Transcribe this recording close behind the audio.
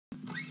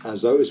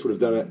as Otis would have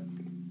done it.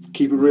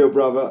 Keep it real,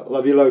 brother.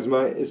 Love you loads,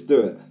 mate. Let's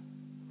do it.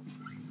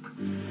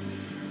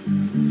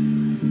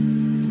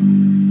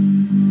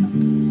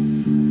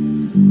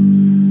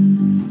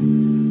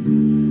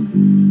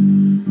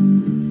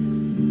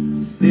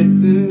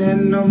 Sitting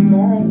in the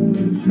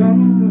morning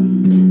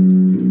sun,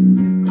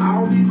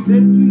 I'll be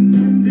sitting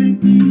in the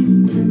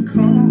evening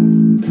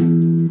come,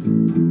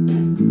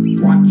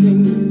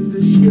 watching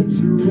the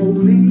ships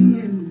roll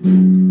in,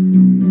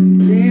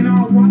 then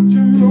I'll watch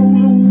them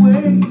roll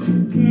away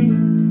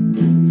again.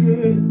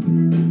 Yeah,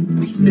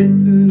 I'm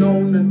sitting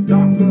on the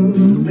dock of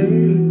the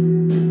bay,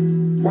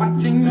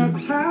 watching the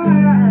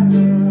tide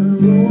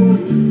roll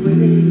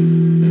away.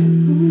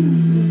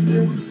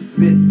 Just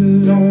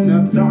sitting on the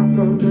dock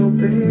of the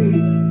bay,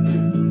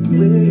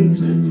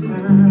 wasting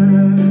time.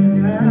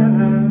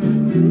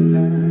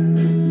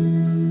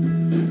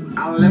 I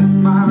left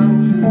my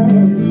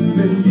home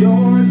in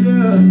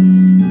Georgia,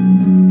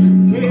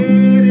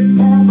 headed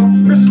for the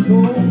Frisco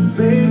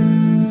Bay.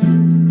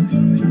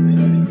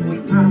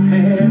 I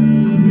had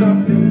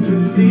nothing to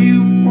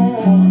live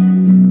for,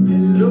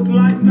 it looked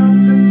like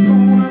nothing's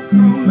gonna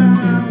come my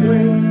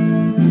way.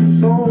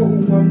 So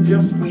I'm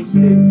just gonna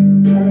sit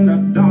on the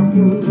dock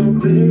of the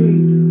bay,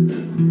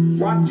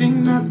 watching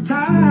the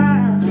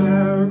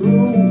tide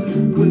roll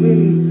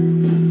away.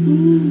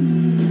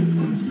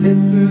 I'm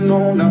sitting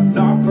on the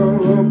dock of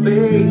the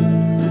bay,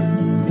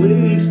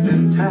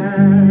 wasting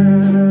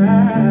time.